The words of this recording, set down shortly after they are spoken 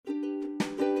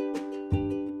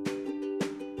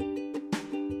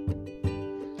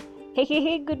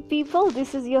Hey, good people.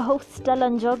 This is your host, Stella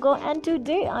Njogo, and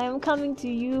today I am coming to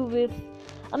you with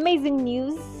amazing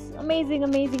news, amazing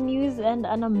news, and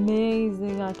an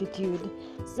amazing attitude.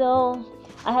 So,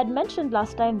 I had mentioned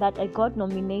last time that I got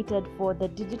nominated for the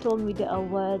Digital Media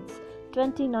Awards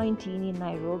 2019 in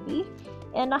Nairobi,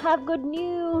 and I have good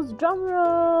news, drum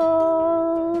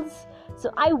rolls.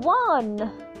 So, I won.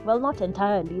 Well, not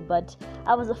entirely, but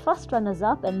I was the first runners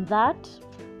up, and that,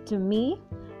 to me,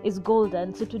 is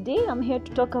golden. So today I'm here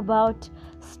to talk about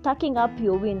stacking up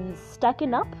your wins.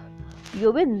 Stacking up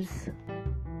your wins.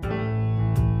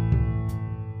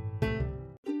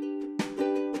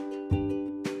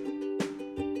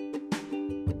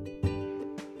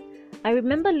 I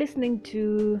remember listening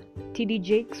to TD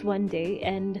Jakes one day,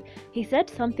 and he said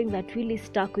something that really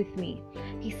stuck with me.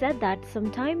 He said that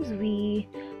sometimes we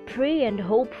pray and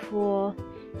hope for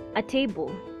a table,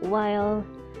 while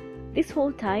this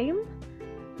whole time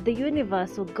the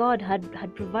universe or God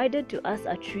had provided to us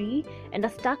a tree and a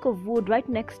stack of wood right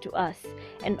next to us,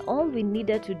 and all we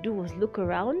needed to do was look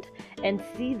around and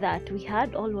see that we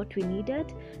had all what we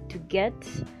needed to get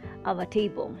our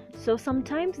table. So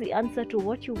sometimes the answer to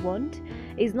what you want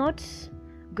is not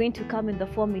going to come in the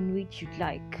form in which you'd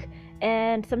like,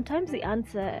 and sometimes the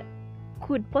answer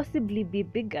could possibly be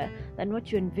bigger than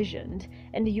what you envisioned,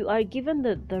 and you are given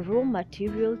the raw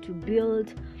material to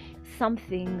build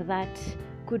something that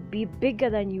could be bigger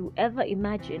than you ever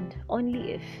imagined,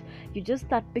 only if you just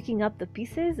start picking up the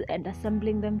pieces and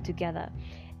assembling them together.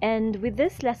 And with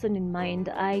this lesson in mind,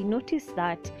 I noticed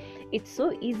that it's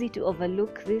so easy to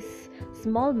overlook these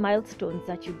small milestones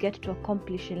that you get to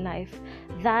accomplish in life.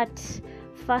 That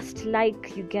first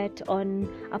like you get on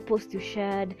a post you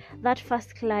shared, that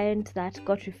first client that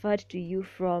got referred to you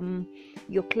from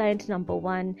your client number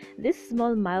one. These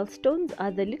small milestones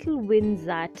are the little wins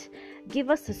that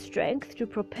give us the strength to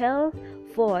propel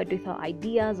forward with our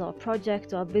ideas, our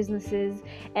projects, our businesses,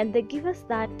 and they give us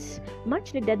that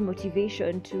much needed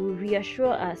motivation to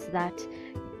reassure us that,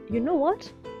 you know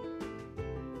what,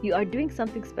 you are doing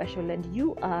something special and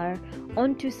you are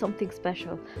onto something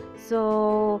special.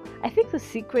 So I think the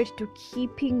secret to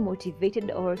keeping motivated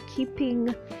or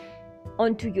keeping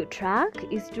onto your track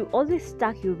is to always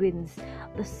stack your wins.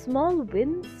 The small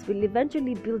wins will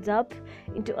eventually build up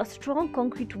into a strong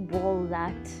concrete wall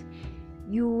that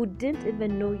you didn't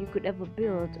even know you could ever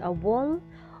build. A wall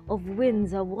of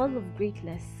wins, a wall of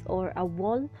greatness, or a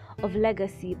wall of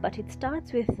legacy. But it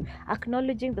starts with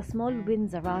acknowledging the small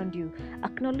wins around you,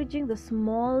 acknowledging the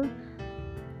small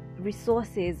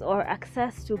resources or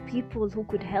access to people who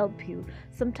could help you.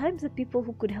 Sometimes the people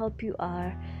who could help you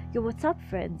are your WhatsApp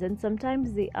friends, and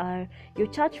sometimes they are your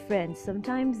church friends,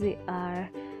 sometimes they are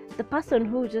the person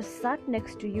who just sat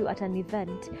next to you at an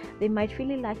event. They might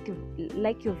really like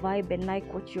your vibe and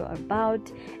like what you're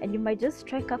about, and you might just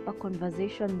strike up a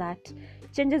conversation that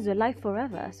changes your life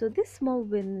forever. So these small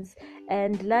wins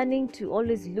and learning to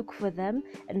always look for them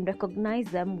and recognize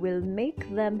them will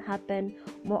make them happen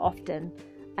more often.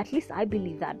 At least I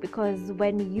believe that, because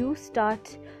when you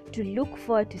start to look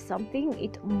forward to something,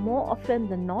 it more often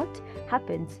than not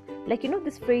happens. Like,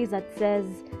 this phrase that says,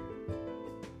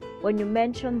 when you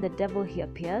mention the devil, he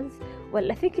appears.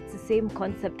 Well, I think it's the same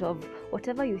concept of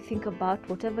whatever you think about,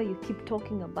 whatever you keep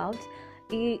talking about,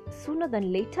 sooner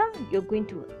than later you're going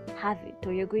to have it,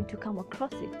 or you're going to come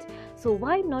across it. So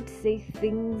why not say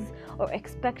things or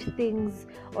expect things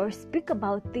or speak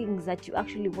about things that you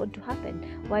actually want to happen?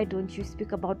 Why don't you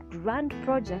speak about grand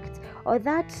projects or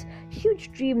that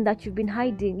huge dream that you've been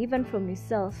hiding even from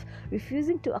yourself,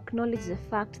 refusing to acknowledge the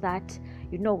fact that,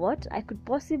 you know what, I could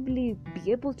possibly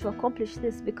be able to accomplish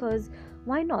this, because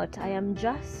why not? I am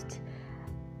just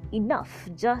enough,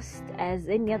 just as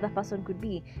any other person could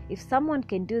be. If someone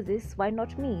can do this, why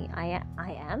not me? I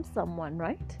am someone,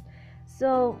 right?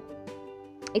 So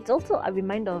it's also a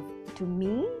reminder to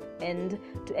me and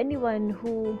to anyone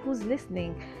who's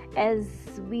listening, as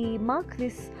we mark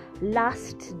this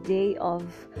last day of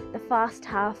the first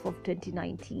half of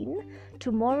 2019.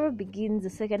 Tomorrow begins the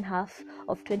second half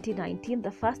of 2019. The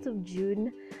 1st of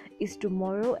June is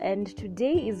tomorrow, and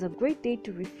today is a great day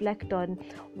to reflect on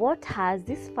what has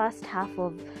this first half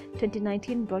of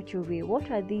 2019 brought your way. What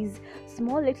are these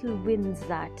small little wins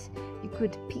that you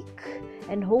could pick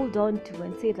and hold on to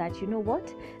and say that, you know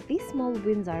what, these small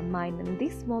wins are mine, and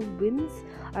these small wins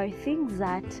are things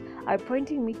that are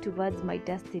pointing me towards my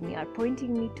destiny, are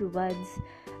pointing me towards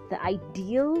the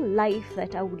ideal life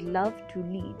that I would love to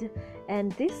lead.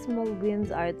 And these small wins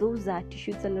are those that you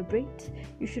should celebrate,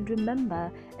 you should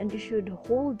remember, and you should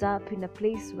hold up in a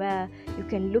place where you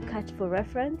can look at for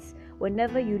reference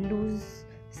whenever you lose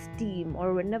steam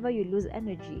or whenever you lose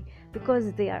energy.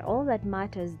 because they are all that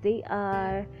matters. They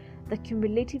are the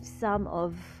cumulative sum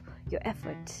of your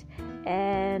effort,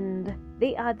 and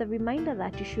they are the reminder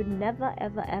that you should never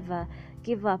ever ever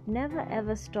give up, never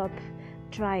ever stop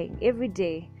trying every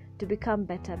day to become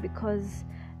better, because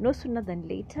no sooner than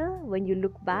later, when you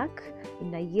look back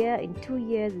in a year, in 2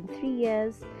 years, in 3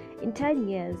 years, in 10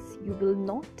 years, you will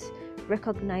not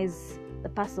recognize the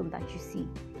person that you see.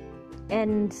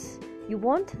 And you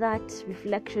want that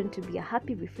reflection to be a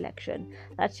happy reflection,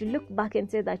 that you look back and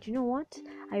say that, you know what,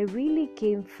 I really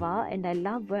came far, and I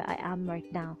love where I am right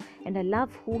now, and I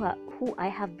love who I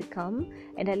have become,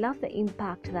 and I love the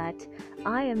impact that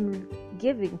I am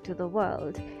giving to the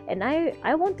world. And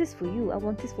I want this for you. I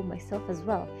want this for myself as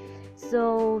well.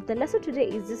 So the lesson today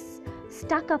is just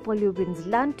stack up all your wins.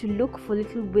 Learn to look for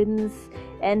little wins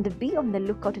and be on the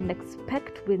lookout and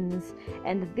expect wins.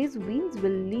 And these wins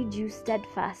will lead you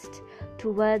steadfast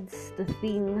towards the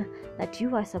thing that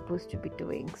you are supposed to be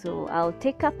doing. So I'll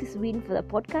take up this win for the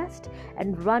podcast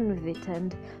and run with it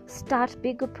and start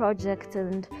bigger projects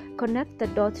and connect the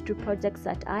dots to projects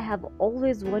that I have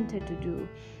always wanted to do.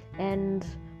 And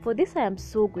for this, I am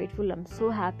so grateful. I'm so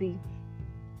happy.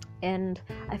 And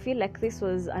I feel like this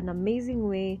was an amazing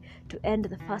way to end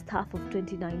the first half of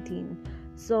 2019.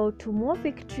 So to more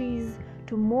victories,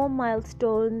 to more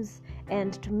milestones,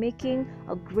 and to making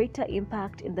a greater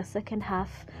impact in the second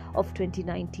half of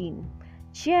 2019.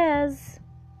 Cheers!